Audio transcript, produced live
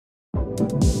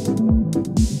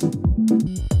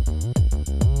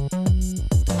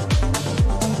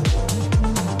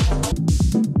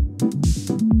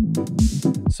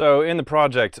So in the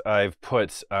project, I've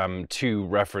put two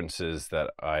references that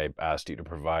I asked you to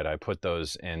provide. I put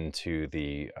those into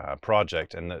the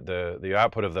project, and the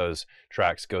output of those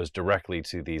tracks goes directly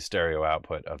to the stereo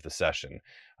output of the session.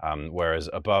 Whereas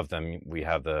above them we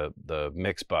have the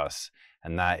mix bus,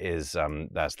 and that is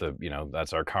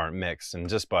that's our current mix. And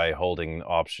just by holding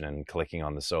Option and clicking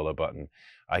on the solo button,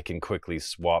 I can quickly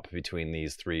swap between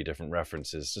these three different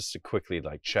references just to quickly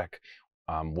like check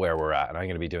where we're at, and I'm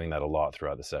going to be doing that a lot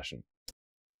throughout the session.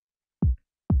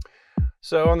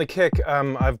 So on the kick,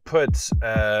 I've put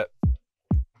a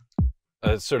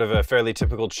sort of a fairly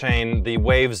typical chain. The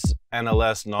Waves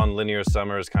NLS Nonlinear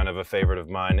Summer is kind of a favorite of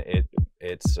mine.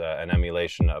 It's an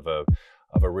emulation of a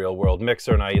real-world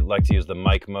mixer, and I like to use the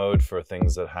mic mode for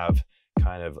things that have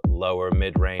kind of lower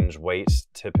mid-range weight.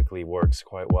 Typically works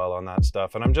quite well on that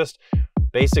stuff, and I'm just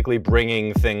basically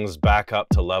bringing things back up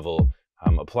to level.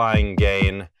 Applying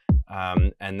gain,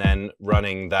 and then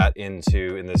running that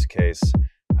into, in this case,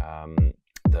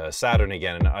 the Saturn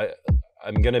again. And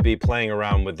I'm going to be playing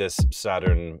around with this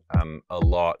Saturn a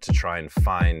lot to try and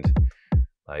find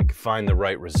the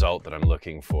right result that I'm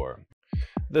looking for.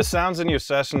 The sounds in your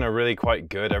session are really quite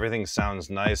good. Everything sounds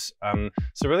nice.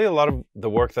 So really a lot of the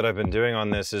work that I've been doing on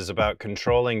this is about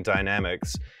controlling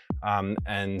dynamics.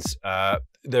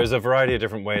 There's a variety of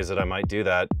different ways that I might do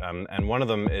that. And one of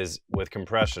them is with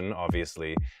compression,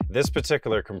 obviously. This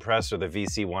particular compressor, the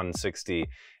VC160,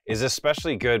 is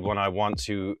especially good when I want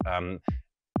to,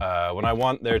 when I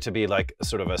want there to be like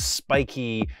sort of a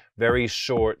spiky, very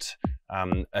short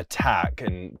attack,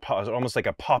 and almost like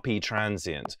a poppy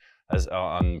transient as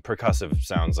on percussive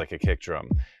sounds like a kick drum.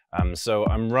 So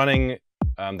I'm running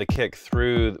the kick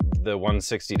through the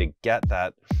 160 to get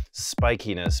that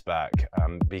spikiness back,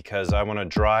 because I want to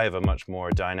drive a much more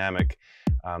dynamic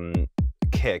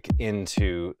kick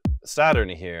into Saturn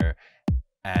here,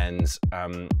 and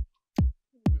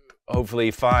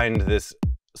hopefully find this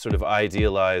sort of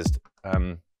idealized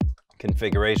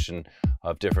configuration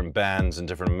of different bands and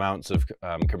different amounts of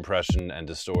compression and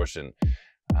distortion.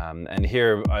 And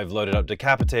here I've loaded up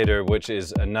Decapitator, which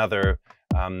is another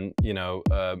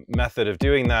method of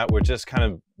doing that. We're just kind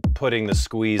of putting the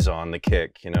squeeze on the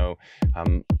kick,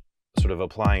 sort of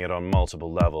applying it on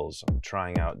multiple levels. I'm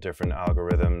trying out different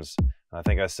algorithms. I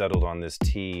think I settled on this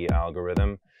T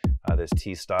algorithm, this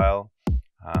T style.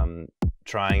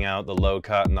 Trying out the low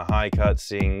cut and the high cut,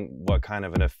 seeing what kind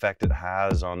of an effect it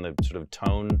has on the sort of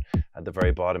tone at the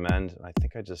very bottom end. I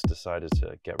think I just decided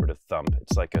to get rid of thump.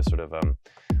 It's like a sort of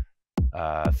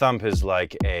thump is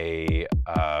like a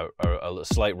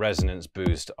slight resonance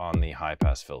boost on the high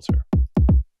pass filter.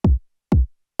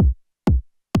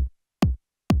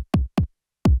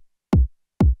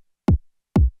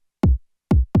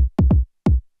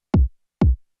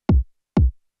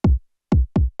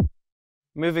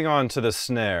 Moving on to the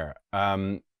snare,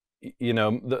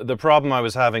 the problem I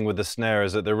was having with the snare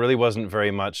is that there really wasn't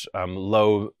very much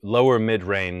lower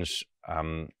mid-range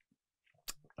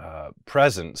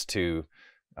presence to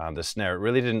the snare. It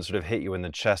really didn't sort of hit you in the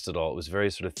chest at all. It was very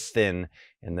sort of thin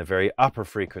in the very upper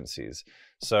frequencies.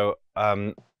 So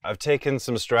I've taken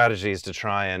some strategies to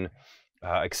try and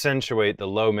accentuate the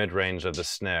low mid-range of the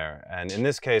snare. And in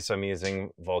this case, I'm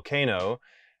using Volcano,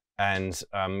 and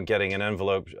I'm getting an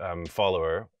envelope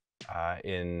follower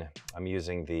I'm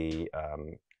using the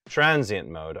transient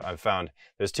mode. I've found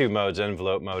there's two modes,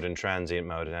 envelope mode and transient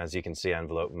mode, and as you can see,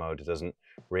 envelope mode doesn't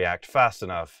react fast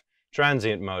enough.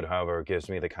 Transient mode, however, gives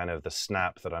me the kind of the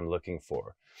snap that I'm looking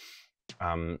for.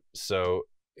 So,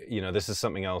 this is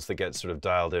something else that gets sort of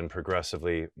dialed in,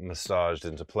 progressively massaged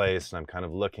into place, and I'm kind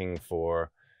of looking for,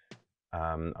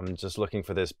 I'm just looking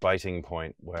for this biting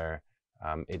point where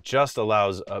it just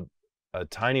allows a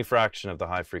tiny fraction of the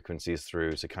high frequencies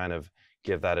through to kind of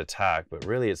give that attack, but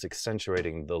really it's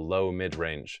accentuating the low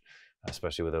mid-range,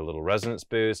 especially with a little resonance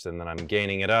boost, and then I'm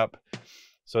gaining it up.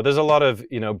 So there's a lot of,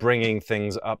 bringing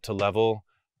things up to level.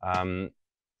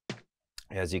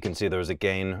 As you can see, there's a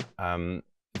gain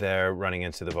there running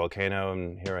into the Volcano,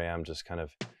 and here I am just kind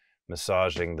of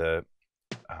massaging the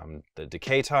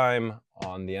decay time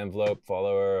on the envelope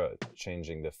follower,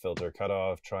 changing the filter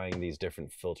cutoff, trying these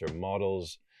different filter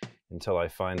models until I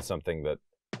find something that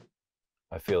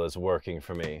I feel is working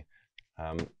for me.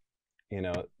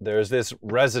 There's this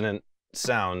resonant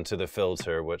sound to the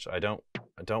filter, which I don't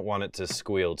want it to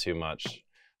squeal too much.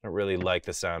 I don't really like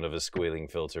the sound of a squealing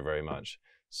filter very much.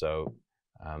 So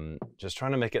just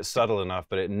trying to make it subtle enough,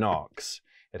 but it knocks.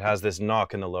 It has this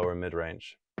knock in the lower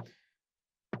mid-range.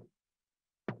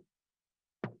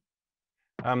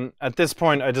 At this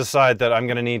point, I decide that I'm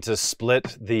going to need to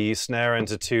split the snare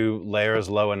into 2 layers,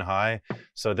 low and high.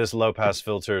 So this low-pass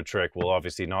filter trick will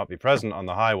obviously not be present on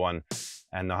the high one,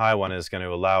 and the high one is going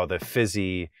to allow the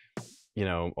fizzy, you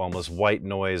know, almost white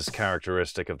noise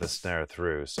characteristic of the snare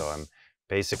through. So I'm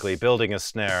basically building a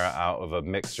snare out of a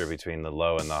mixture between the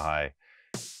low and the high.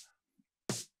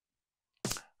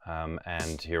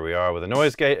 And here we are with a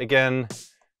noise gate again,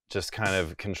 just kind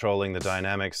of controlling the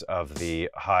dynamics of the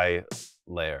high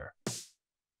layer.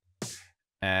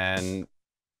 And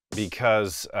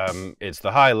because it's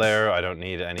the high layer, I don't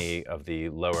need any of the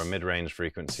lower mid-range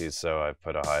frequencies, so I've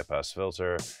put a high-pass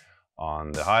filter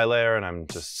on the high layer, and I'm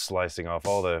just slicing off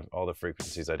all the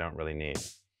frequencies I don't really need.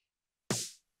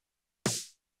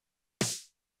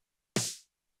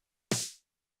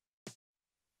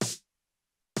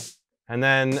 And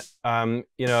then,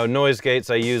 you know, noise gates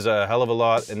I use a hell of a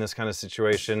lot in this kind of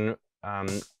situation.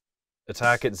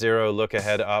 Attack at 0, look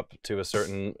ahead up to a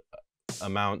certain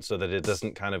amount so that it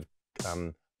doesn't kind of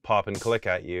pop and click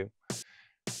at you.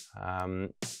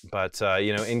 You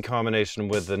know, in combination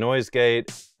with the noise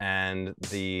gate and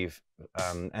the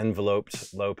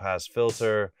enveloped low-pass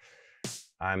filter,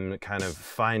 I'm kind of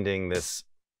finding this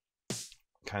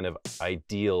kind of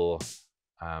ideal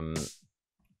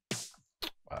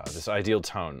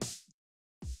tone.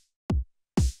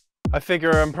 I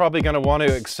figure I'm probably going to want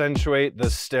to accentuate the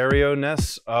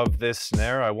stereo-ness of this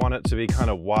snare. I want it to be kind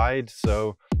of wide,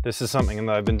 so this is something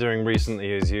that I've been doing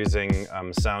recently, is using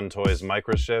SoundToys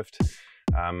MicroShift,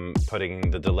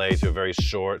 putting the delay to a very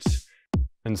short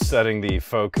and setting the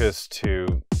focus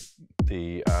to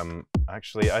the,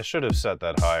 actually I should have set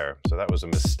that higher, so that was a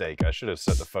mistake. I should have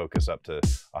set the focus up to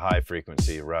a high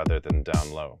frequency rather than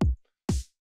down low.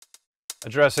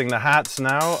 Addressing the hats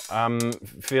now, I'm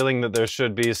feeling that there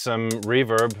should be some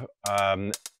reverb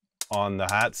on the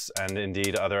hats and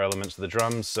indeed other elements of the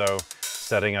drums, so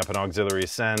setting up an auxiliary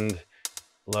send,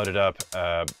 loaded up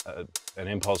an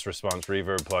impulse response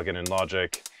reverb plugin in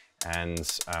Logic, and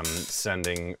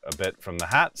sending a bit from the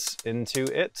hats into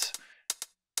it.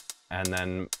 And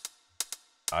then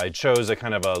I chose a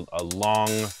kind of a long,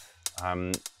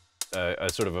 a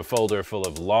sort of a folder full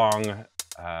of long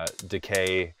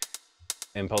decay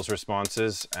impulse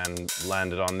responses, and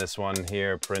landed on this one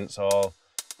here, Prince All,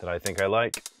 that I think I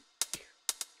like.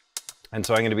 And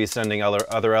so I'm going to be sending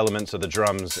other elements of the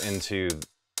drums into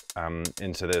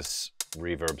this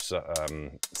reverb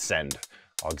send,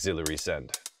 auxiliary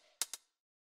send.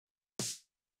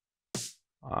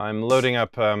 I'm loading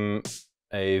up a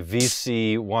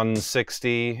VC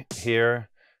 160 here,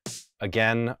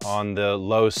 again on the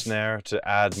low snare to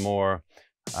add more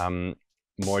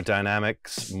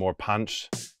dynamics, more punch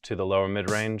to the lower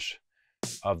mid-range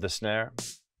of the snare.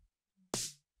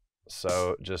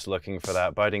 So just looking for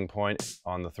that biting point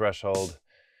on the threshold,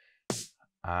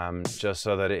 just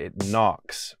so that it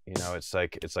knocks, you know, it's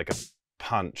like a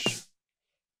punch.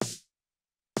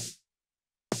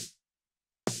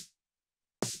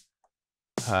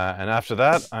 And after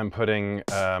that, I'm putting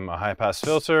a high-pass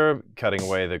filter, cutting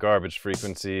away the garbage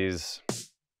frequencies.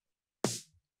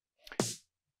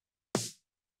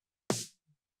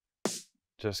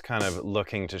 Just kind of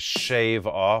looking to shave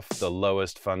off the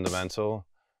lowest fundamental.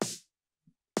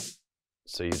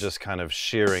 So you're just kind of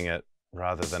shearing it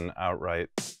rather than outright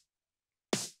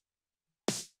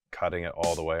cutting it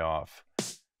all the way off.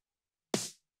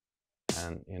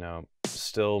 And, you know,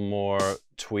 still more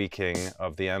tweaking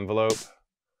of the envelope.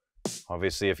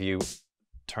 Obviously, if you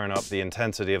turn up the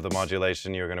intensity of the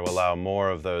modulation, you're going to allow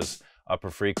more of those upper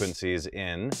frequencies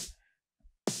in.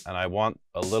 And I want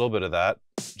a little bit of that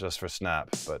just for snap,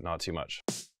 but not too much.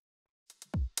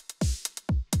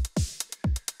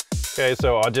 Okay,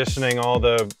 so auditioning all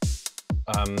the,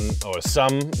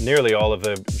 nearly all of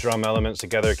the drum elements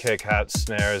together, kick, hats,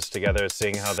 snares together,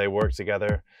 seeing how they work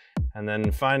together, and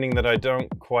then finding that I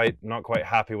not quite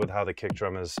happy with how the kick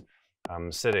drum is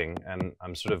sitting, and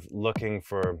I'm sort of looking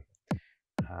for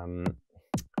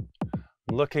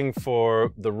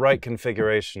the right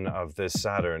configuration of this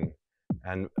Saturn.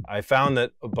 And I found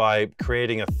that by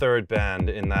creating a third band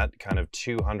in that kind of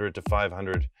 200 to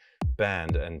 500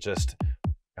 band and just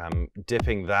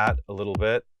dipping that a little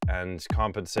bit and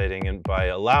compensating and by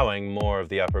allowing more of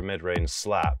the upper mid-range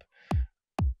slap,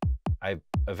 I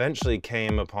eventually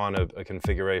came upon a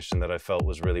configuration that I felt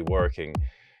was really working.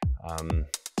 And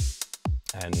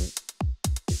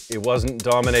it wasn't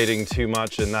dominating too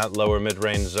much in that lower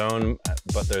mid-range zone,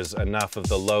 but there's enough of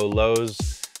the low lows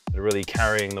that are really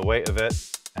carrying the weight of it,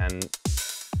 and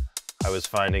I was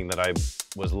finding that I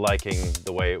was liking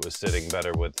the way it was sitting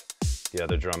better with the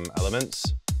other drum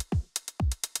elements.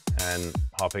 And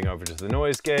hopping over to the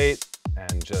noise gate,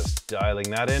 and just dialing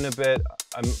that in a bit.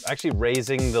 I'm actually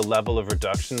raising the level of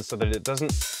reduction so that it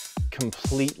doesn't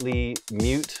completely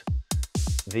mute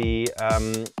the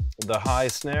high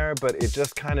snare, but it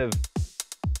just kind of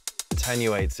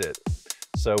attenuates it.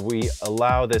 So we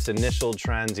allow this initial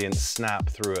transient snap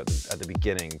through at the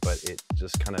beginning, but it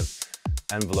just kind of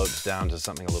envelopes down to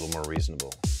something a little more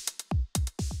reasonable.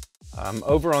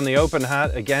 Over on the open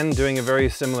hat, again, doing a very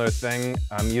similar thing.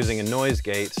 I'm using a noise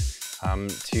gate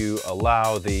to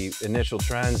allow the initial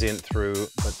transient through,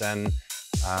 but then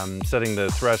setting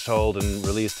the threshold and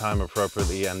release time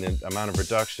appropriately and the amount of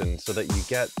reduction so that you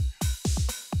get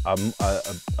a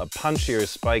punchier,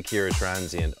 spikier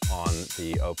transient on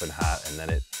the open hat, and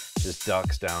then it just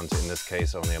ducks down to, in this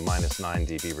case, only a -9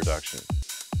 dB reduction.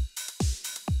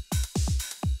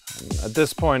 At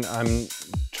this point, I'm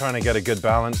trying to get a good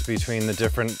balance between the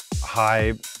different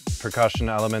high percussion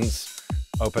elements,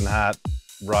 open hat,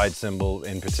 ride cymbal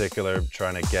in particular,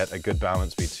 trying to get a good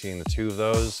balance between the two of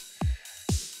those.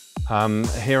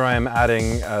 Here I am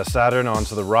adding Saturn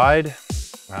onto the ride,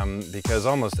 because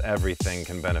almost everything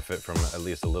can benefit from at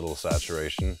least a little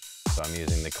saturation. So I'm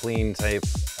using the clean tape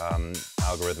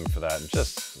algorithm for that and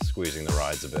just squeezing the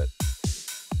rides a bit.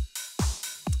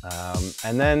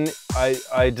 And then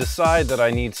I decide that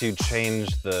I need to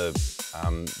change the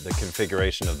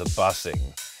configuration of the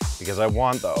bussing, because I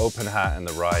want the open hat and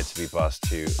the ride to be bussed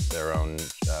to their own,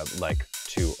 like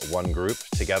to one group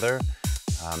together,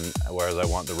 whereas I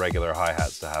want the regular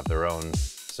hi-hats to have their own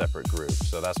separate group.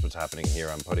 So that's what's happening here.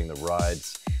 I'm putting the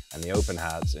rides and the open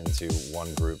hats into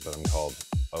one group that I'm called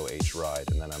OH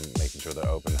ride, and then I'm making sure the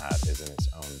open hat is in its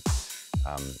own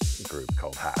group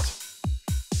called hat.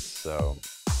 So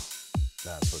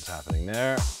that's what's happening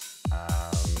there.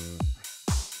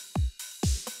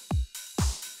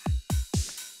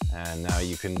 And now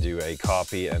you can do a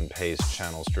copy and paste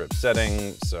channel strip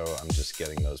setting. So I'm just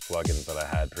getting those plugins that I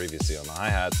had previously on the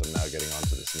hi-hats. I'm now getting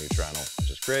onto this new channel I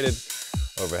just created.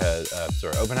 Open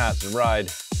hats and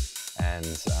ride,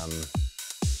 and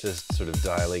just sort of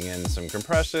dialing in some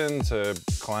compression to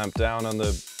clamp down on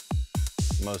the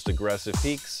most aggressive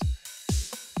peaks,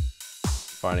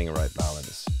 finding a right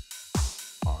balance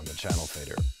on the channel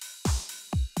fader.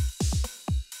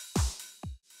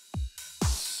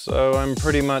 So I'm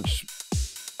pretty much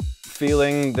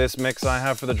feeling this mix I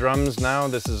have for the drums now.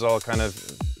 This is all kind of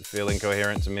feeling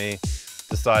coherent to me.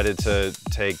 Decided to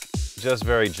take just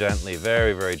very gently,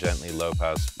 very, very gently low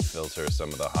pass filter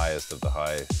some of the highest of the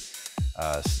high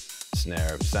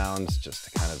snare sounds, just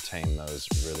to kind of tame those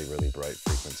really, really bright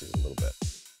frequencies a little bit.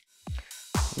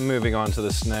 Moving on to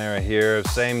the snare here,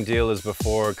 same deal as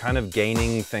before, kind of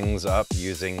gaining things up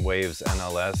using Waves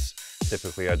NLS.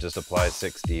 Typically I just apply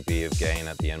 6 dB of gain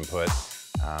at the input,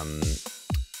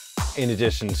 in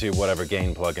addition to whatever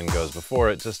gain plugin goes before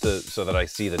it, just so that I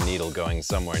see the needle going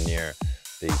somewhere near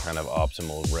the kind of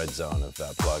optimal red zone of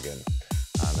that plugin.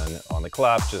 And then on the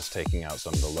clap, just taking out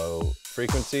some of the low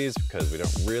frequencies because we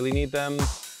don't really need them.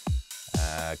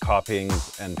 Copying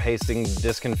and pasting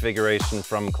this configuration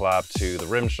from clap to the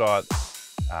rim shot,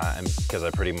 and because I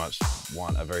pretty much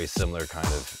want a very similar kind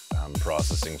of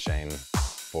processing chain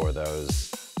for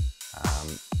those.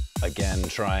 Again,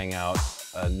 trying out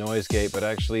a noise gate, but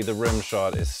actually the rim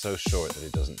shot is so short that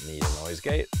it doesn't need a noise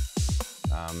gate.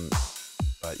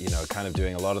 But you know, kind of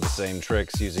doing a lot of the same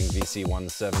tricks using VC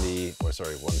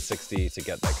 160 to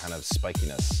get that kind of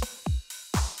spikiness.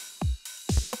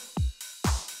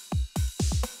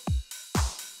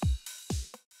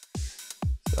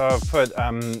 So I've put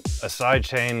a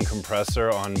sidechain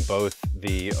compressor on both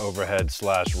the overhead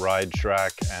 / ride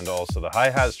track and also the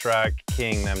hi-hats track,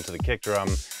 keying them to the kick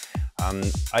drum.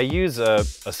 I use a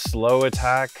slow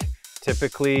attack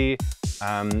typically,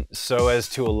 so as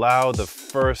to allow the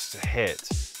first hit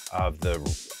of the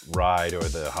ride or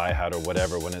the hi-hat or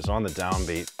whatever, when it's on the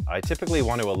downbeat, I typically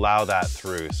want to allow that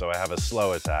through, so I have a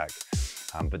slow attack,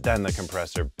 but then the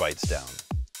compressor bites down.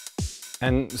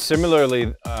 And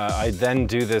similarly, I then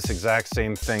do this exact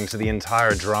same thing to the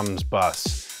entire drums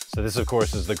bus. So this, of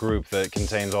course, is the group that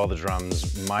contains all the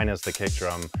drums minus the kick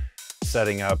drum,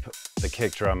 setting up the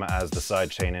kick drum as the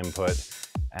sidechain input,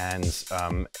 and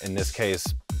in this case,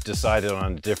 decided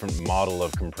on a different model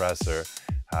of compressor.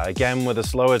 Again, with a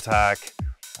slow attack,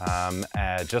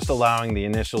 just allowing the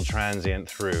initial transient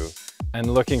through,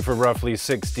 and looking for roughly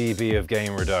 6 dB of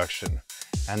gain reduction.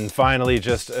 And finally,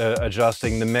 just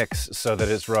adjusting the mix so that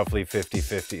it's roughly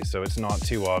 50-50, so it's not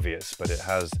too obvious, but it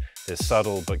has this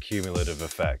subtle but cumulative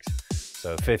effect.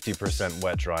 So 50%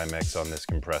 wet-dry mix on this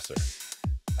compressor.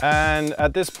 And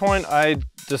at this point, I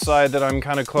decide that I'm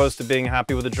kind of close to being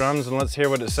happy with the drums, and let's hear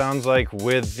what it sounds like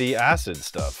with the acid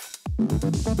stuff.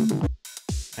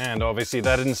 And obviously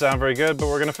that didn't sound very good, but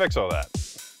we're gonna fix all that.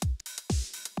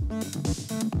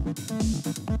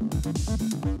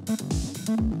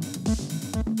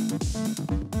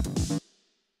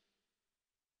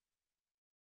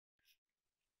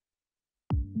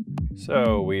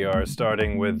 So we are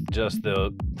starting with just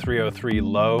the 303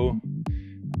 low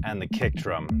and the kick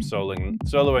drum,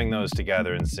 soloing those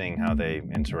together and seeing how they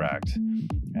interact.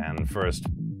 And first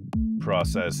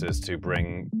process is to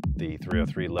bring the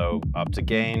 303 low up to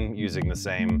gain using the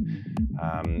same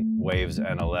Waves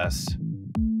NLS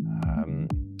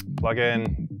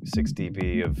plugin, 6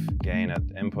 dB of gain at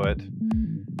input.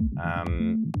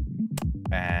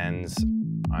 And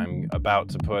I'm about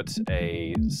to put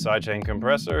a sidechain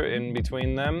compressor in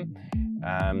between them,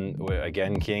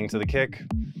 again keying to the kick.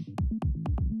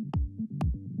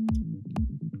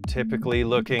 Typically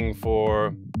looking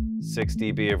for 6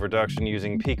 dB of reduction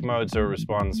using peak mode so it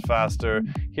responds faster.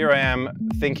 Here I am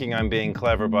thinking I'm being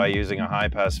clever by using a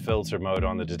high-pass filter mode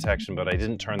on the detection, but I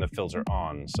didn't turn the filter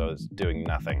on, so it's doing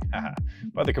nothing.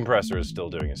 But the compressor is still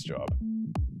doing its job.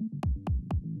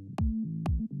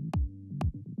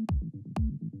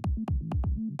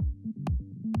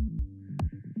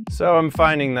 So I'm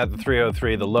finding that the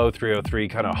 303, the low 303,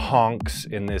 kind of honks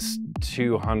in this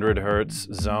 200 hertz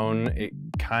zone. It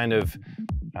kind of,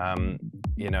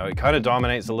 it kind of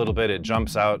dominates a little bit. It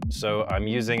jumps out. So I'm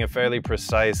using a fairly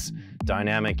precise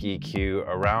dynamic EQ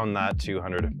around that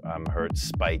 200 hertz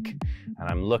spike. And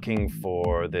I'm looking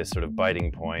for this sort of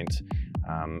biting point,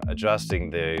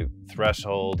 adjusting the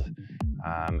threshold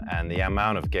and the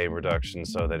amount of gain reduction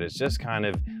so that it just kind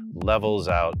of levels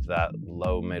out that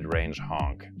low mid-range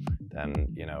honk, then,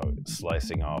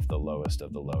 slicing off the lowest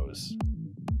of the lows.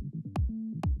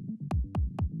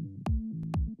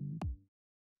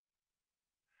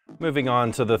 Moving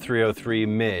on to the 303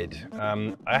 mid.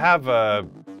 I have a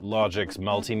Logic's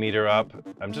multimeter up.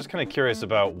 I'm just kind of curious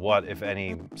about what, if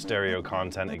any, stereo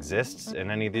content exists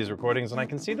in any of these recordings, and I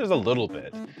can see there's a little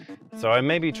bit. So I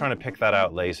may be trying to pick that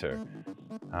out later.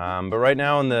 But right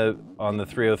now on the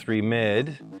 303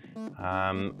 mid,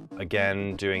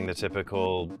 again, doing the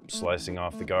typical slicing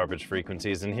off the garbage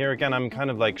frequencies. And here again, I'm kind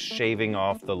of like shaving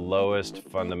off the lowest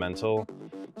fundamental.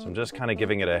 So I'm just kind of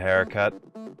giving it a haircut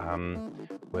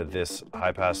with this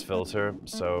high pass filter.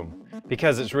 So,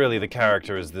 because it's really the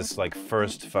character is this like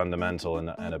first fundamental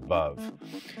and above.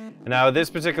 Now this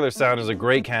particular sound is a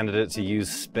great candidate to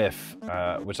use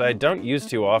Spiff, which I don't use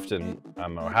too often,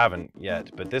 or haven't yet,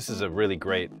 but this is a really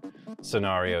great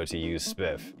scenario to use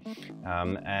Spiff.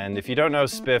 And if you don't know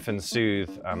Spiff and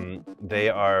Soothe, they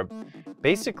are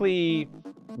basically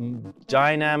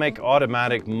dynamic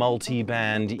automatic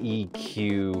multi-band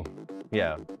EQ.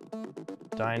 Yeah,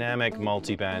 dynamic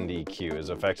multi-band EQ is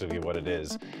effectively what it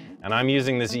is. And I'm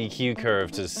using this EQ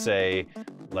curve to say,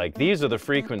 like, these are the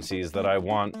frequencies that I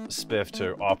want Spiff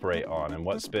to operate on. And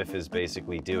what Spiff is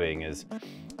basically doing is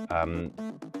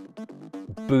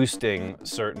boosting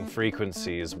certain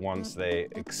frequencies once they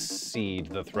exceed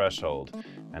the threshold.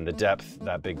 And the depth,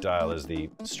 that big dial, is the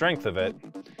strength of it.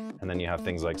 And then you have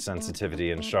things like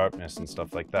sensitivity and sharpness and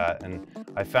stuff like that. And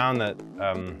I found that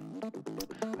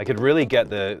I could really get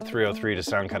the 303 to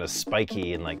sound kind of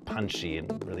spiky and like punchy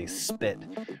and really spit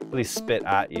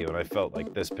at you. And I felt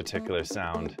like this particular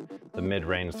sound, the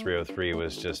mid-range 303,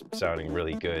 was just sounding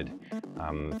really good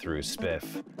through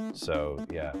Spiff. So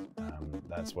yeah,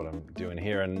 that's what I'm doing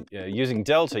here. And using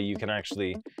Delta, you can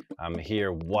actually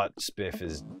hear what Spiff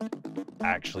is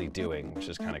actually doing, which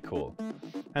is kind of cool.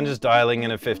 And just dialing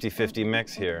in a 50-50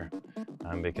 mix here.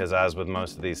 Because as with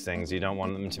most of these things, you don't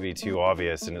want them to be too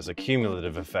obvious, and it's a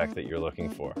cumulative effect that you're looking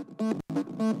for.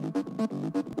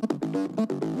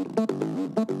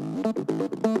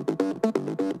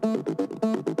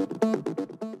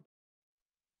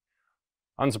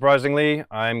 Unsurprisingly,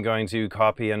 I'm going to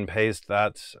copy and paste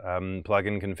that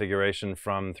plugin configuration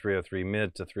from 303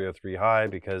 mid to 303 high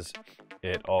because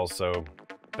it also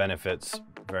benefits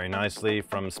very nicely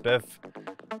from Spiff.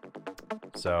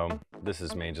 So this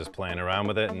is me just playing around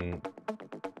with it and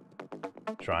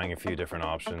trying a few different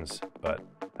options. But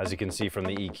as you can see from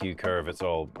the EQ curve, it's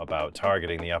all about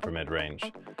targeting the upper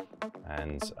mid-range.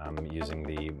 And using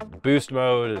the boost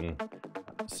mode and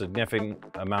significant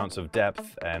amounts of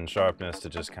depth and sharpness to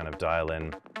just kind of dial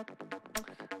in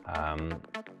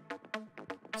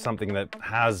something that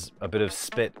has a bit of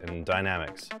spit and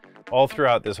dynamics. All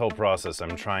throughout this whole process,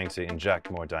 I'm trying to inject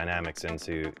more dynamics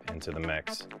into the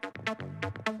mix.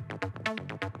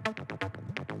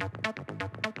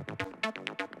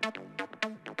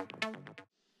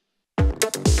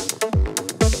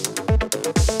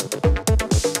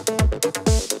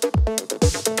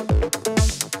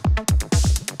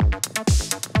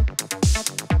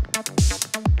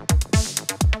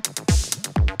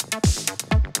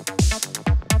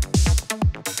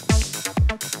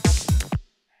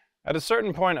 At a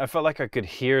certain point, I felt like I could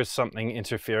hear something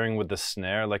interfering with the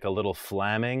snare, like a little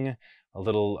flamming, a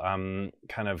little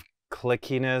kind of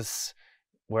clickiness,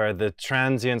 where the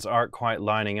transients aren't quite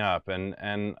lining up. And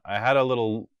I had a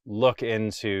little look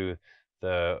into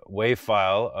the wave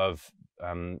file of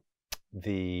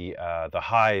the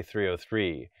high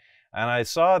 303, and I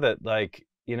saw that, like,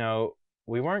 you know,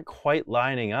 we weren't quite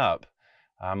lining up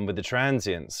with the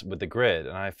transients, with the grid.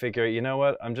 And I figure, you know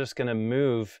what, I'm just going to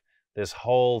move this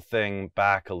whole thing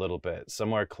back a little bit,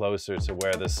 somewhere closer to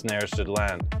where the snare should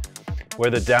land, where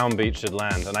the downbeat should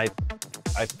land. And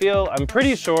I'm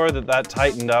pretty sure that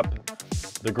tightened up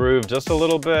the groove just a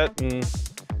little bit and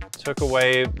took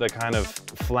away the kind of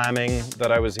flamming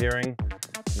that I was hearing.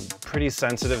 Pretty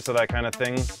sensitive to that kind of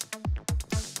thing.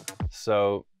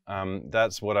 So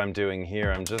that's what I'm doing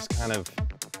here. I'm just kind of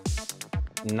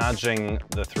nudging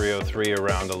the 303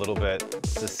 around a little bit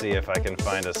to see if I can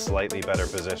find a slightly better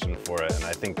position for it, and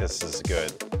I think this is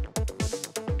good.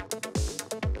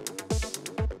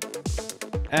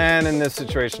 And in this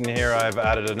situation here, I've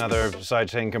added another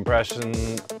sidechain compression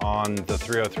on the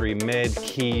 303 mid,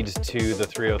 keyed to the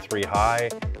 303 high.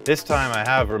 This time I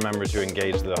have remembered to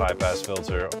engage the high pass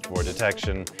filter for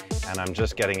detection, and I'm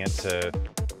just getting it to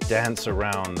dance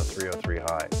around the 303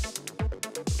 high.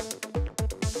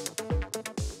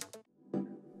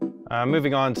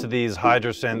 Moving on to these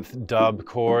Hydrosynth dub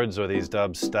chords, or these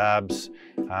dub stabs.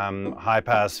 High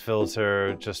pass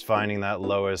filter, just finding that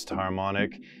lowest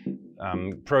harmonic.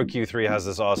 Pro Q3 has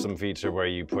this awesome feature where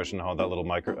you push and hold that little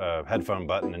headphone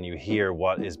button and you hear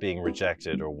what is being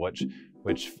rejected, or which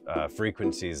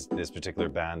frequencies this particular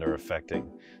band are affecting.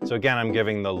 So again, I'm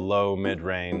giving the low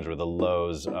mid-range, or the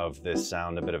lows of this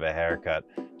sound, a bit of a haircut,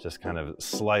 just kind of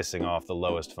slicing off the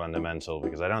lowest fundamental,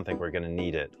 because I don't think we're going to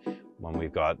need it when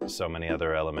we've got so many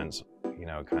other elements, you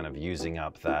know, kind of using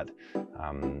up that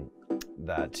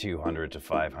that 200 to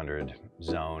 500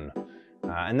 zone.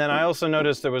 And then I also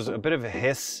noticed there was a bit of a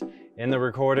hiss in the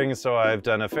recording, so I've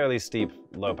done a fairly steep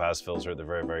low pass filter at the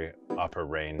very, very upper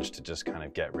range to just kind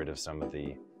of get rid of some of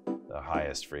the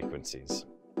highest frequencies.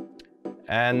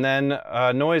 And then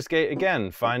noise gate,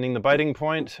 again, finding the biting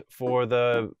point for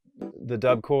the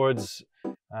dub chords.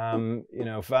 You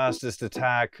know, fastest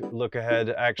attack, look ahead.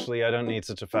 Actually, I don't need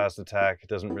such a fast attack. It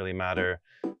doesn't really matter.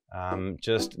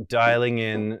 Just dialing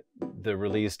in the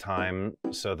release time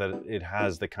so that it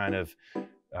has the kind of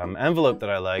envelope that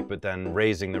I like, but then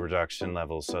raising the reduction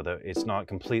level so that it's not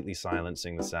completely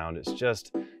silencing the sound. It's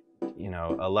just, you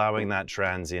know, allowing that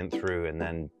transient through and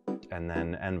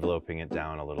then enveloping it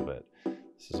down a little bit.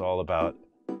 This is all about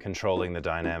controlling the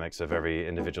dynamics of every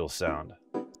individual sound.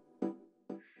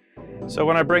 So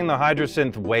when I bring the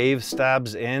Hydrosynth wave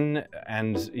stabs in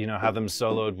and, you know, have them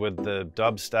soloed with the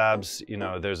dub stabs, you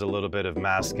know, there's a little bit of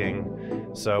masking.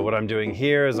 So what I'm doing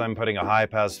here is I'm putting a high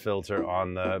pass filter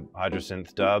on the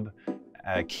Hydrosynth dub,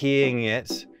 keying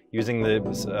it, using the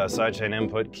sidechain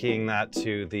input, keying that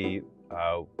to the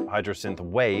Hydrosynth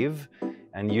wave,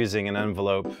 and using an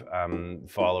envelope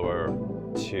follower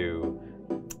to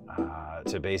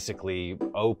basically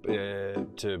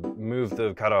to move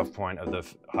the cutoff point of the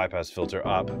high pass filter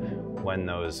up when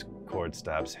those chord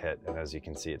stabs hit. And as you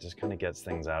can see, it just kind of gets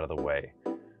things out of the way.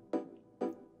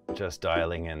 Just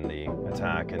dialing in the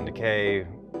attack and decay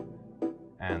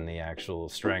and the actual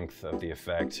strength of the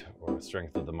effect, or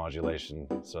strength of the modulation,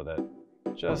 so that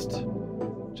just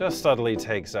subtly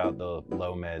takes out the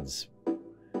low mids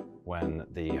when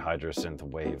the Hydrosynth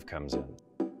wave comes in.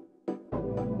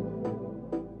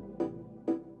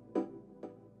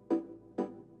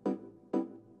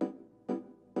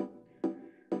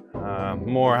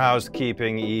 More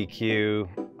housekeeping, EQ,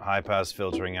 high pass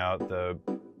filtering out the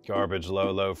garbage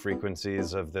low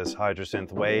frequencies of this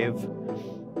Hydrosynth wave.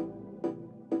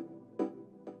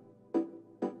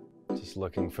 Just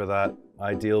looking for that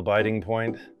ideal biting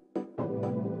point.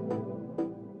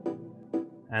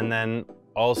 And then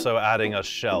also adding a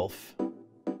shelf,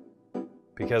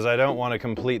 because I don't want to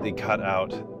completely cut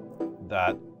out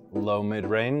that low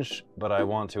mid-range, but I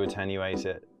want to attenuate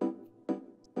it.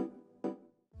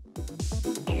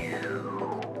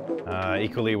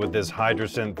 Equally with this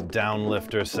Hydrosynth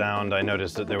downlifter sound, I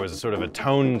noticed that there was a sort of a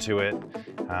tone to it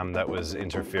that was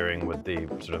interfering with the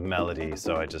sort of melody,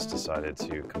 so I just decided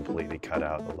to completely cut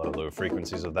out the low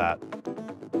frequencies of that.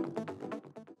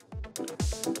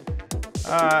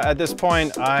 At this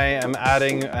point, I am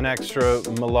adding an extra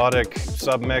melodic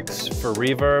submix for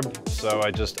reverb, so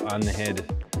I just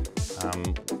unhid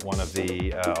one of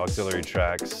the auxiliary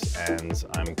tracks, and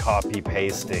I'm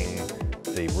copy-pasting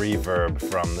the reverb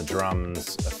from the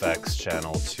drums effects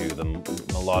channel to the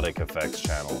melodic effects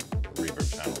channel, the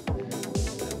reverb channel.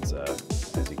 And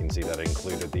as you can see, that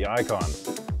included the icon.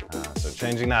 So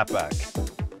changing that back.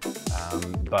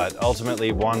 But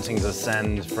ultimately wanting to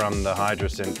send from the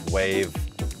Hydrasynth wave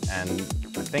and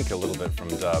I think a little bit from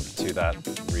dub to that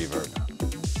reverb.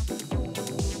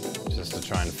 Just to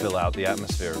try and fill out the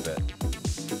atmosphere a bit.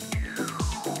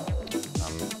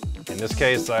 In this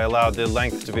case, I allowed the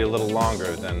length to be a little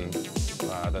longer than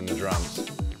the drums.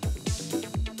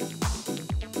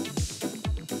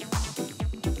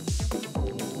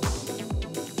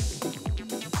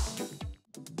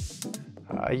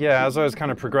 Yeah, as I was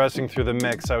kind of progressing through the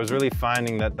mix, I was really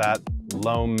finding that that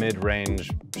low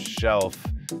mid-range shelf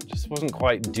just wasn't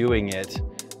quite doing it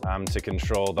to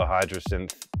control the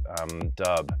Hydrasynth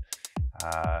dub.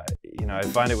 You know, I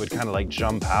find it would kind of like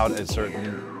jump out at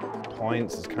certain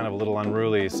points. It's kind of a little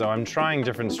unruly, so I'm trying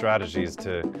different strategies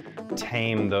to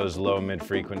tame those low mid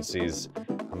frequencies.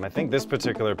 I think this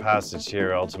particular passage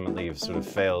here ultimately sort of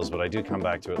fails, but I do come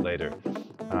back to it later.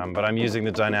 But I'm using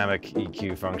the dynamic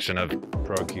EQ function of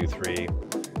Pro Q3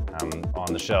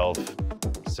 on the shelf,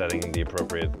 setting the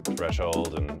appropriate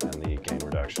threshold and the gain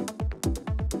reduction.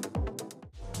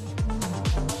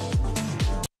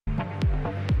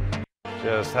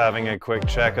 Just having a quick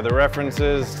check of the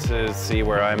references to see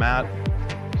where I'm at,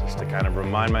 just to kind of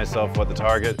remind myself what the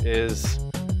target is.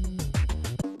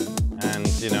 And,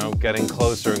 you know, getting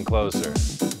closer and closer,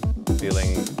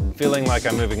 feeling like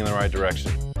I'm moving in the right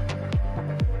direction.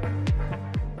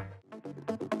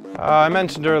 I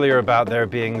mentioned earlier about there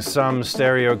being some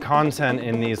stereo content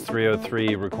in these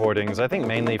 303 recordings, I think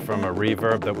mainly from a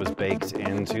reverb that was baked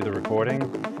into the recording.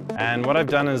 And what I've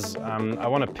done is I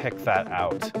want to pick that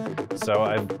out. So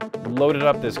I've loaded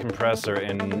up this compressor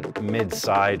in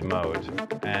mid-side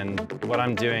mode. And what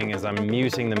I'm doing is I'm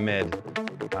muting the mid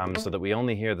so that we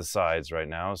only hear the sides right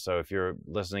now. So if you're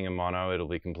listening in mono, it'll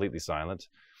be completely silent.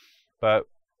 But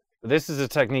this is a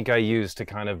technique I use to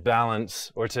kind of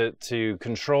balance or to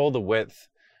control the width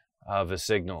of a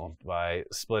signal by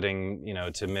splitting, you know,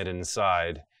 to mid and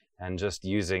side and just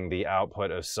using the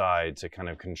output of side to kind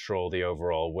of control the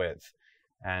overall width.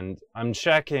 And I'm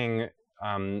checking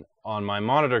on my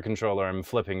monitor controller, I'm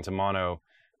flipping to mono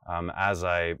as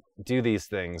I do these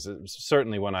things,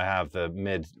 certainly when I have the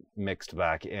mid mixed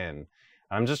back in.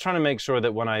 I'm just trying to make sure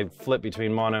that when I flip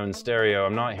between mono and stereo,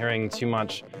 I'm not hearing too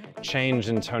much change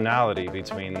in tonality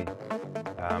between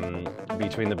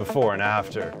the before and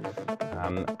after.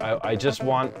 I just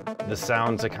want the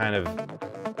sound to kind of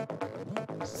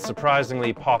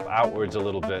surprisingly pop outwards a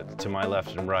little bit to my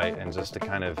left and right, and just to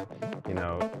kind of, you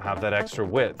know, have that extra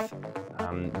width,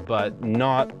 but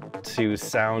not to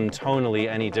sound tonally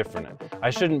any different. I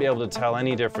shouldn't be able to tell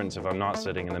any difference if I'm not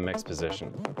sitting in the mix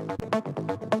position.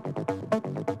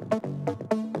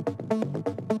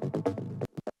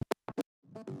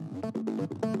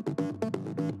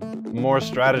 More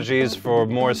strategies for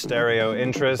more stereo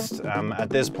interest. At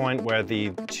this point where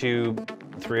the two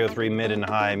 303 mid and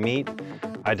high meet,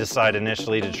 I decide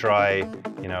initially to try,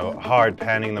 you know, hard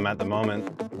panning them at the moment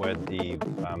where the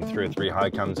 303 high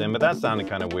comes in, but that sounded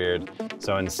kind of weird.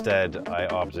 So instead I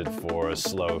opted for a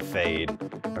slow fade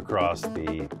across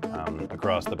the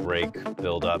break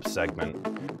build-up segment,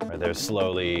 where they're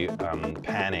slowly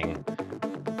panning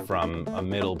from a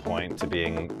middle point to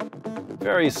being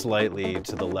very slightly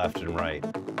to the left and right.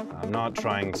 I'm not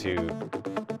trying to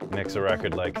mix a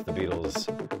record like the Beatles,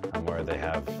 where they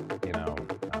have, you know,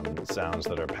 sounds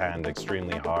that are panned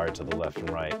extremely hard to the left and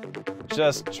right.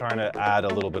 Just trying to add a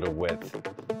little bit of width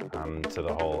to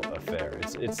the whole affair.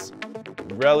 It's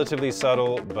relatively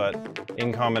subtle, but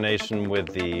in combination with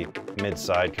the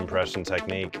mid-side compression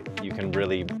technique, you can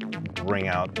really bring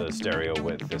out the stereo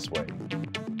width this way.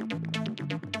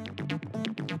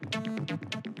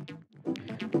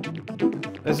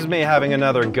 This is me having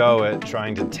another go at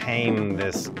trying to tame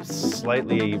this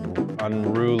slightly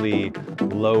unruly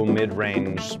low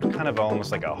mid-range, kind of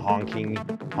almost like a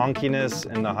honkiness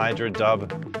in the Hydra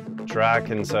dub track.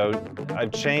 And so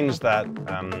I've changed that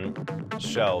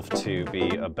shelf to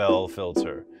be a bell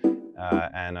filter.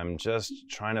 And I'm just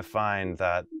trying to find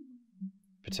that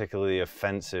particularly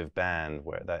offensive band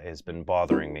where that has been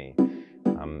bothering me.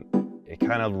 It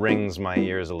kind of rings my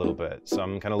ears a little bit. So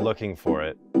I'm kind of looking for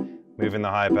it. Moving the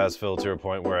high pass filter to a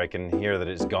point where I can hear that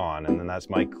it's gone, and then that's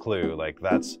my clue. Like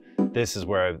this is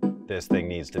where this thing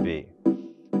needs to be.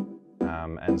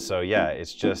 And so yeah,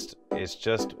 it's just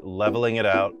leveling it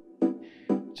out.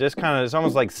 Just kind of, it's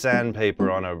almost like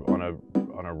sandpaper on a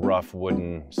rough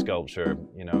wooden sculpture.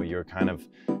 You know, you're kind of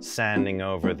sanding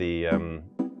over the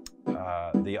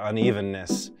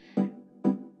unevenness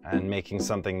and making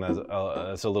something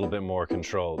that's a little bit more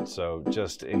controlled. So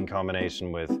just in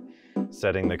combination with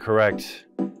setting the correct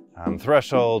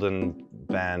threshold and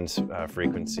band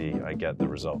frequency, I get the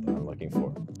result that I'm looking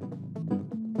for.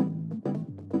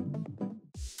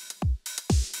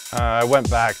 I went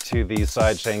back to the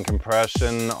sidechain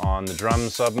compression on the drum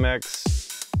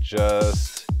submix,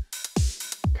 just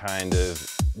kind of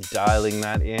dialing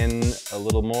that in a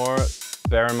little more.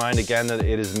 Bear in mind again that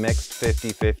it is mixed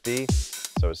 50-50,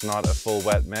 so it's not a full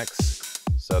wet mix.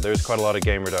 So there's quite a lot of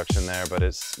gain reduction there, but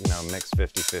it's, you know, mixed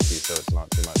 50-50, so it's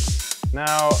not too much.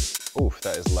 Now, oof,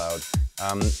 that is loud.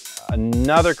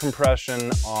 Another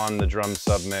compression on the drum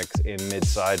submix in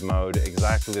mid-side mode,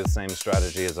 exactly the same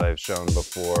strategy as I've shown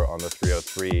before on the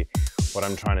 303. What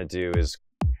I'm trying to do is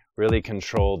really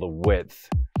control the width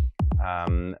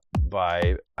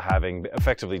by having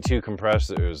effectively two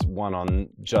compressors, one on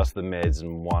just the mids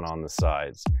and one on the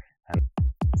sides.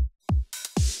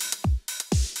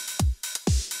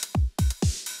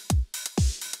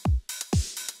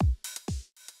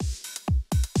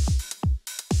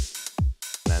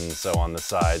 And so on the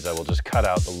sides, I will just cut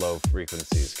out the low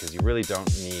frequencies because you really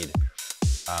don't need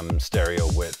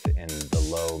stereo width in the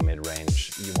low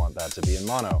mid-range. You want that to be in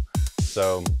mono.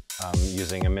 So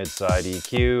using a mid-side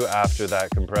EQ, after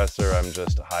that compressor, I'm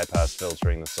just high-pass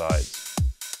filtering the sides.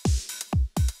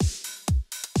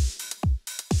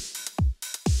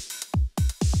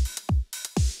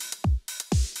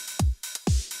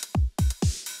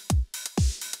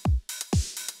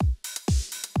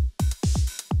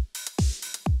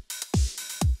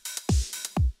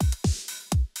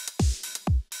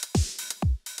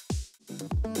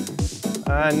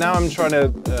 Now I'm trying to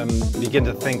begin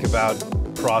to think about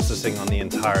processing on the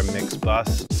entire mix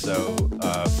bus. So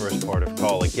first port of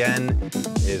call again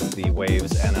is the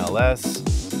Waves NLS.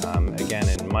 Again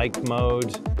in mic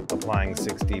mode, applying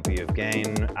 6 dB of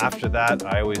gain. After that,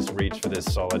 I always reach for this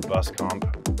solid bus comp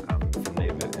from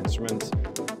Native Instruments.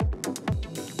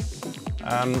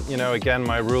 You know, again,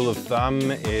 my rule of thumb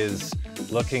is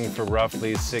looking for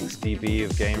roughly 6 dB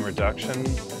of gain reduction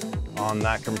on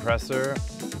that compressor,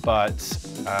 but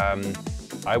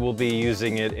I will be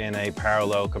using it in a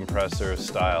parallel compressor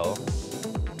style.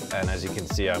 And as you can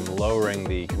see, I'm lowering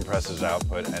the compressor's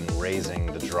output and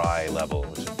raising the dry level,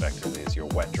 which effectively is your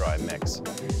wet-dry mix.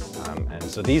 And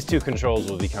so these two controls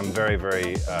will become very,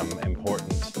 very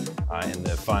important in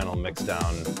the final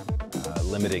mix-down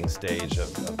limiting stage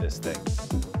of this thing.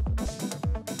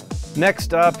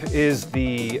 Next up is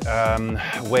the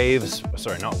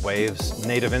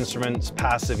Native Instruments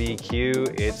passive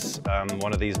EQ. It's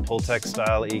one of these Pultec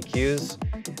style EQs.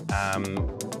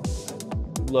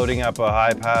 Loading up a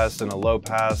high pass and a low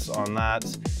pass on that,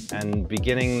 and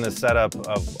beginning the setup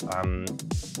of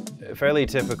a fairly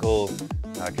typical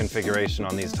configuration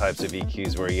on these types of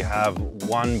EQs where you have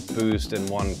one boost and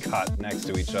one cut next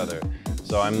to each other.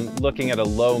 So I'm looking at a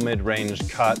low mid-range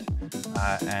cut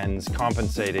and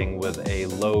compensating with a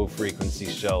low frequency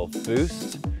shelf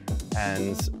boost,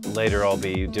 and later I'll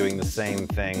be doing the same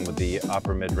thing with the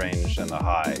upper mid-range and the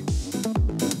high.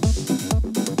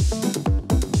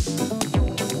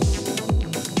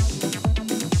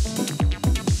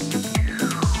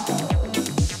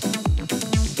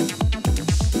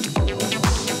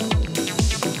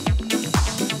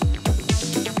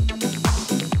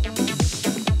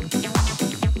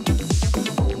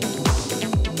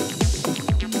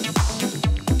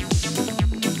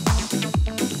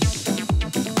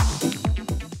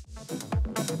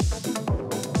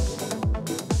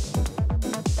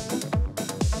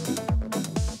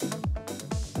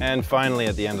 And finally,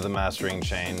 at the end of the mastering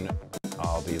chain,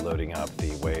 I'll be loading up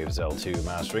the Waves L2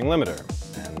 mastering limiter,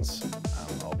 and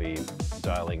I'll be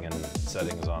dialing in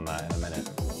settings on that in a minute.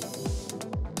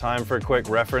 Time for a quick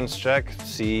reference check,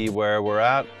 see where we're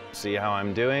at, see how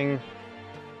I'm doing.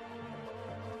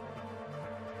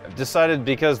 I've decided,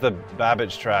 because the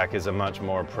Babbage track is a much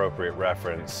more appropriate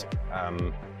reference,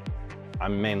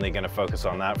 I'm mainly going to focus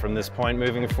on that from this point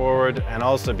moving forward, and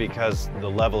also because the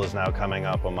level is now coming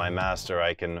up on my master,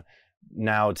 I can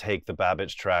now take the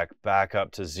Babbage track back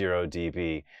up to 0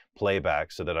 dB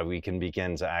playback so that we can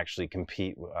begin to actually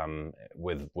compete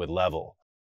with level.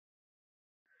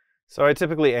 So I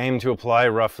typically aim to apply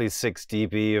roughly 6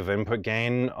 dB of input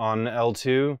gain on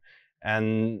L2,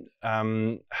 and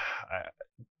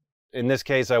in this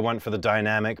case I went for the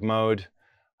dynamic mode.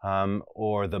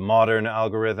 Or the modern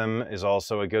algorithm is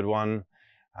also a good one,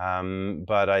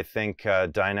 but I think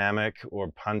dynamic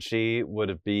or punchy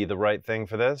would be the right thing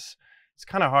for this. It's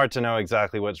kind of hard to know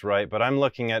exactly what's right, but I'm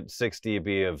looking at 6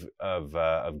 dB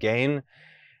of gain.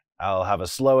 I'll have a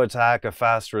slow attack, a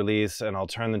fast release, and I'll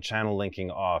turn the channel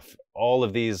linking off. All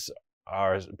of these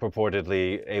are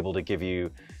purportedly able to give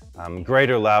you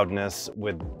greater loudness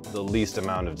with the least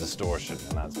amount of distortion,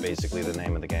 and that's basically the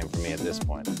name of the game for me at this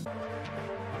point.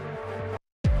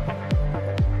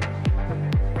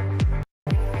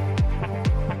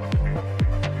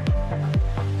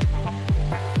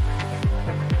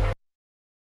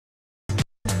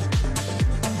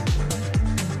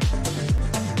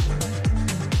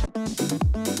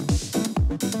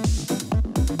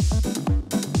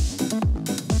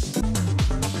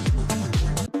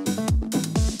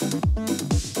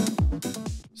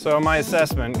 So my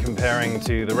assessment comparing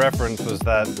to the reference was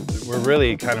that we're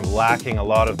really kind of lacking a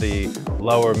lot of the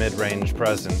lower mid-range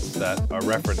presence that our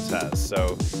reference has.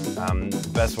 So the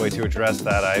best way to address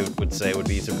that, I would say, would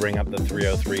be to bring up the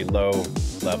 303 low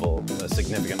level a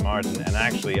significant margin. And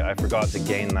actually, I forgot to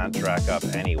gain that track up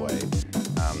anyway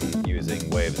using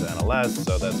Waves NLS.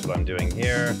 So that's what I'm doing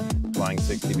here, applying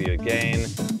 60 dB of gain,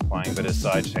 applying a bit of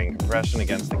sidechain compression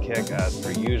against the kick as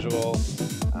per usual.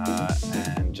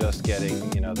 And just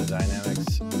getting, you know, the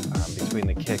dynamics between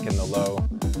the kick and the low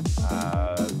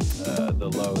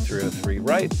 303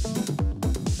 right.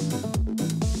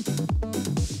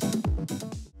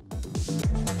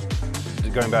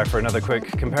 Going back for another quick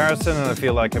comparison, and I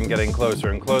feel like I'm getting closer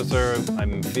and closer.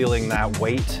 I'm feeling that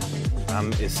weight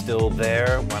is still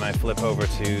there when I flip over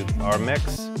to our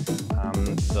mix.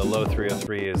 The low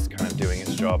 303 is kind of doing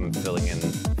its job and filling in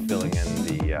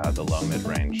the low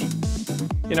mid-range.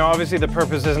 You know, obviously the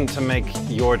purpose isn't to make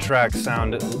your track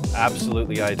sound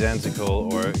absolutely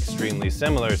identical or extremely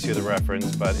similar to the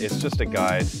reference, but it's just a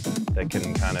guide that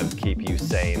can kind of keep you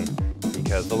sane,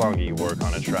 because the longer you work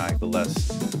on a track, the less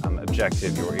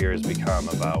objective your ears become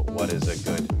about what is a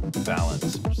good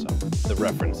balance. So the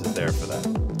reference is there for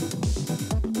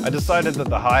that. I decided that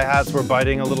the hi-hats were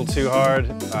biting a little too hard,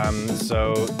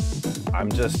 so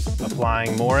I'm just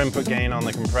applying more input gain on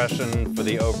the compression for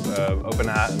the open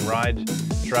hat and ride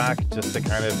track, just to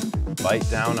kind of bite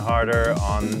down harder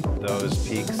on those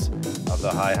peaks of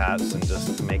the hi-hats and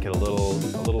just make it a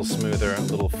little smoother, a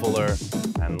little fuller,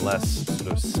 and less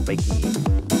sort of spiky.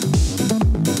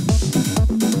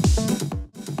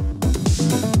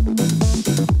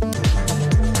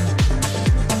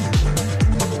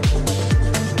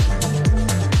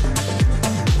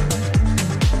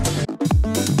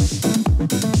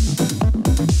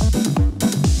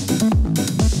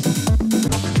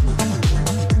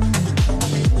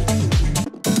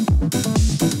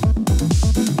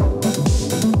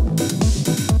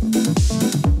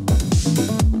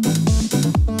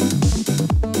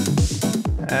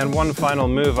 And one final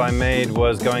move I made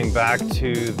was going back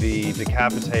to the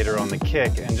Decapitator on the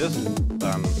kick and just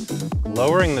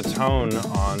lowering the tone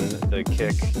on the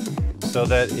kick so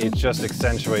that it just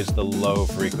accentuates the low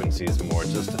frequencies more,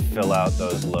 just to fill out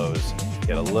those lows,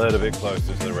 get a little bit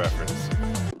closer to the reference.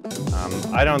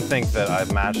 I don't think that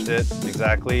I've matched it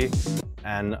exactly,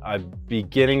 and I'm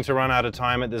beginning to run out of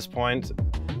time at this point.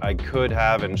 I could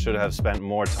have and should have spent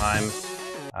more time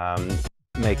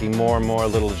making more and more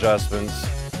little adjustments.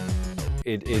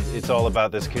 It's all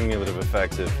about this cumulative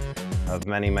effect of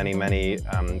many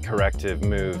corrective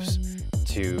moves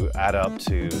to add up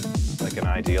to like an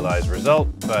idealized result.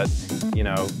 But you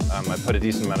know, I put a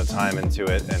decent amount of time into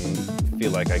it and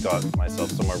feel like I got myself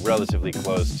somewhere relatively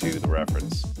close to the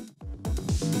reference.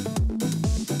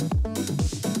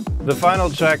 The final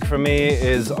check for me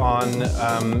is on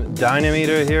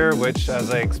Dynameter here, which, as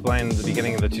I explained at the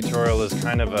beginning of the tutorial, is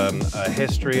kind of a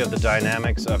history of the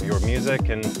dynamics of your music.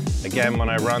 And again, when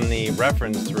I run the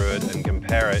reference through it and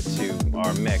compare it to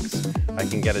our mix, I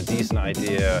can get a decent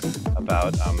idea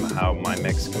about how my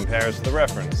mix compares to the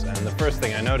reference. And the first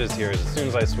thing I notice here is as soon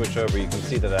as I switch over, you can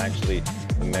see that actually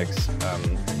the mix,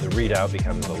 the readout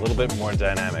becomes a little bit more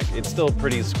dynamic. It's still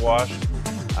pretty squashed,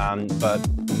 but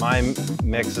my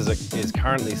mix is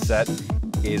currently set,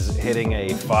 is hitting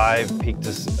a 5 peak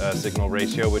to signal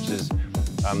ratio, which is,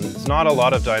 it's not a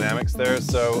lot of dynamics there,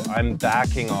 so I'm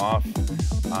backing off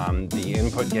the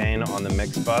input gain on the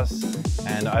mix bus,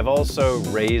 and I've also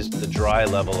raised the dry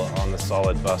level on the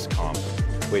solid bus comp,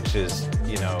 which is,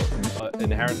 you know,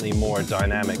 inherently more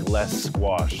dynamic, less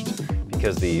squashed,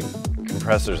 because the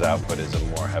compressor's output is a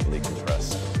more heavily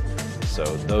compressed sound. So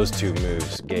those two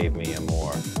moves gave me a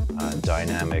more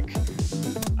dynamic,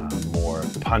 more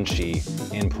punchy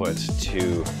input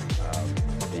to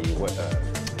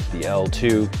the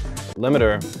L2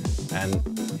 limiter, and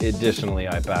additionally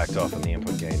I backed off on the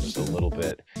input gain just a little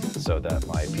bit so that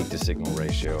my peak to signal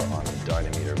ratio on the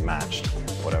Dynameter matched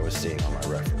what I was seeing on my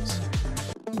reference.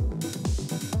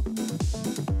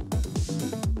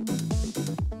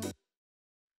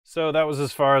 So that was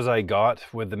as far as I got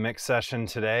with the mix session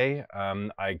today.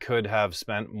 I could have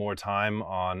spent more time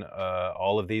on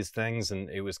all of these things, and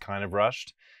it was kind of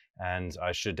rushed, and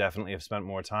I should definitely have spent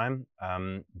more time.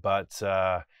 But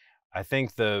I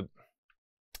think the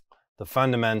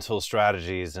fundamental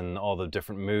strategies and all the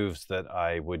different moves that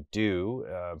I would do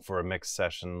for a mix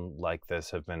session like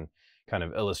this have been kind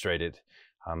of illustrated.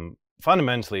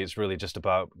 Fundamentally, it's really just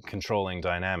about controlling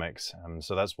dynamics.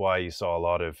 So that's why you saw a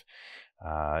lot of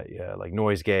like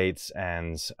noise gates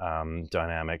and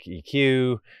dynamic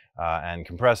EQ and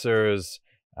compressors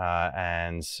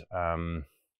and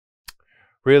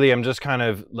really I'm just kind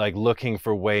of like looking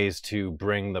for ways to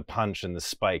bring the punch and the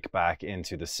spike back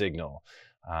into the signal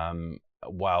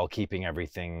while keeping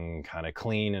everything kind of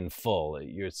clean and full.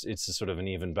 It's a sort of an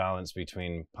even balance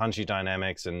between punchy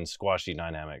dynamics and squashy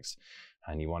dynamics,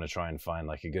 and you want to try and find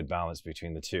like a good balance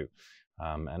between the two.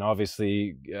 And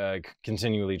obviously,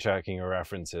 continually checking your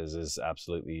references is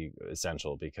absolutely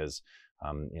essential because,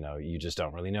 you know, you just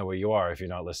don't really know where you are. If you're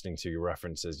not listening to your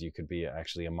references, you could be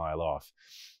actually a mile off.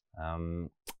 You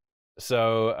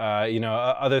know,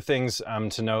 other things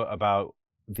to note about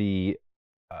the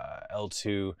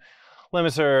L2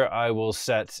 limiter, I will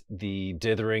set the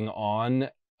dithering on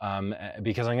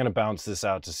because I'm going to bounce this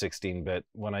out to 16-bit.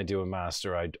 When I do a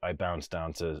master, I bounce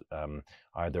down to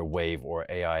either wave or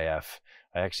AIF.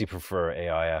 I actually prefer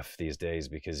AIF these days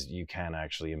because you can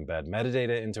actually embed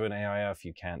metadata into an AIF.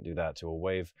 You can't do that to a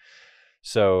wave.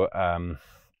 So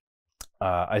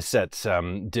I set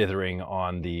dithering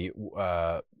on the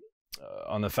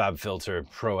FabFilter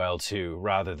Pro L2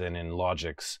 rather than in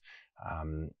Logic's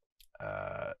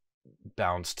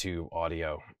bounce to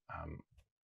audio.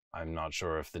 I'm not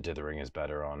sure if the dithering is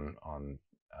better on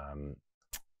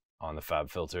the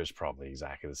FabFilter. It's probably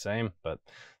exactly the same, but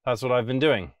that's what I've been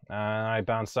doing. I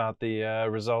bounced out the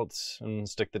results and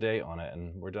stick the date on it,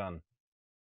 and we're done.